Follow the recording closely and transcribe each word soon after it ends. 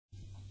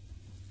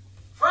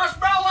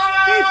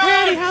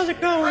how's it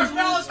going? Fresh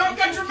melons, come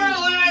get your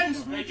melons!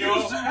 Thank you.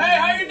 Hey,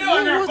 how you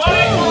doing there, what's buddy?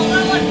 going on?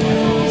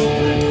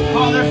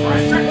 Oh, they're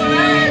fresh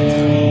melons!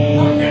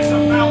 Come get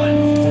some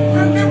melons.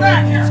 Get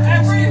back here.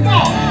 Hey, where you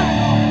going?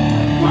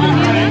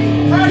 Alright,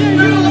 fresh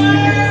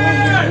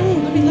melons!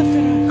 Let me lift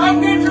it up. Come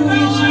get your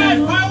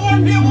melons! Buy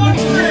one, get one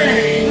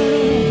free!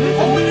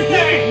 Open the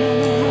gate!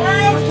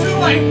 Hurry up, it's too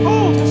late!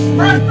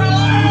 Fresh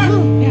melons!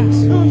 Yes.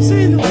 Oh, I'm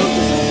saying the look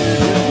is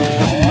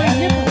over my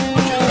nipple.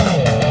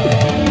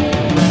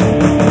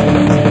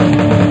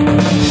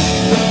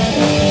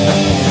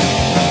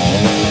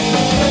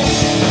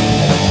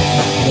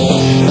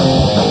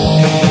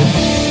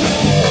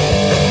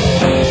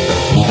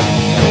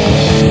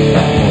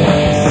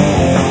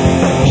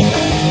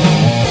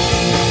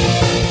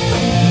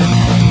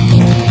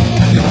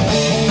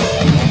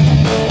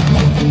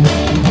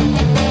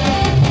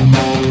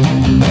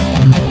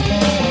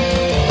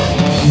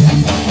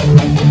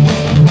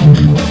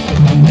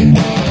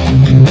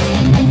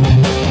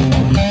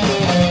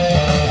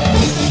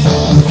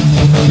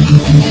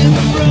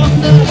 From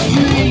the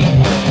street,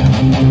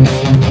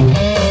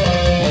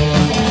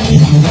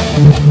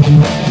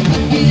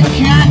 looking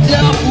kind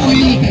of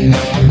weak.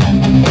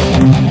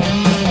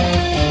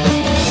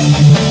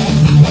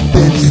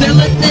 Been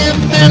selling them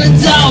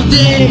melons all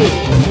day.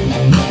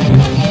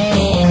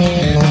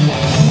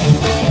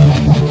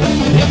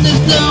 If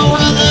there's no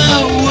other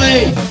way,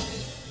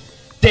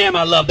 damn,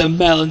 I love them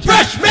melons.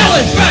 Fresh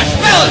melons! Fresh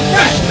melons!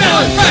 Fresh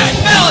melons! Fresh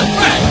melons!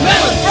 Fresh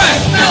melons!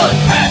 Fresh melons!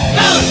 Fresh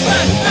melons!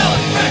 Fresh melons! Fresh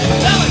melons!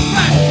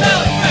 Fresh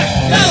melons! Fresh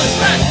melons!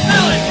 Fresh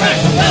melons!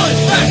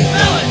 Fresh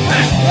melons!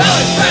 Fresh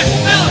melons! Fresh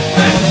melons! Fresh melons!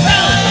 Fresh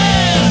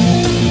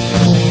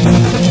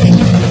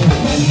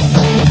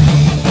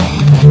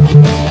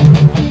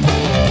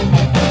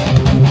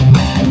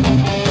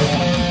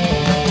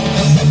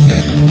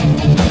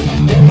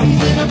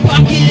He's in a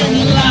parking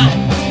lot,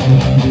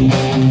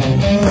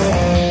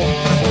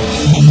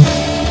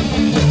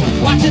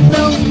 watching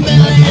those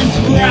melons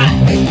rot.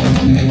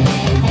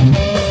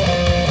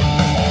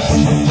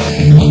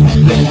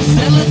 Been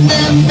selling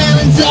them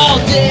melons all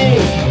day.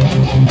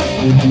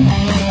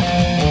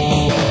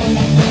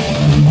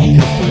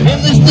 If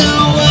there's no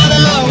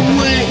other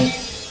way,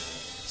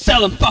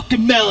 sell them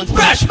fucking melons.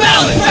 Fresh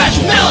melons! Fresh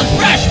melons!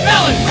 Fresh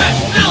melons! Fresh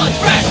melons!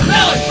 Fresh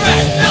melons!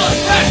 Fresh melons!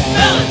 Fresh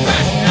melons!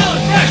 Fresh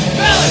melons! Fresh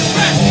melons!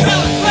 Fresh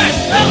melons! Fresh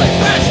melons!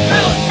 Fresh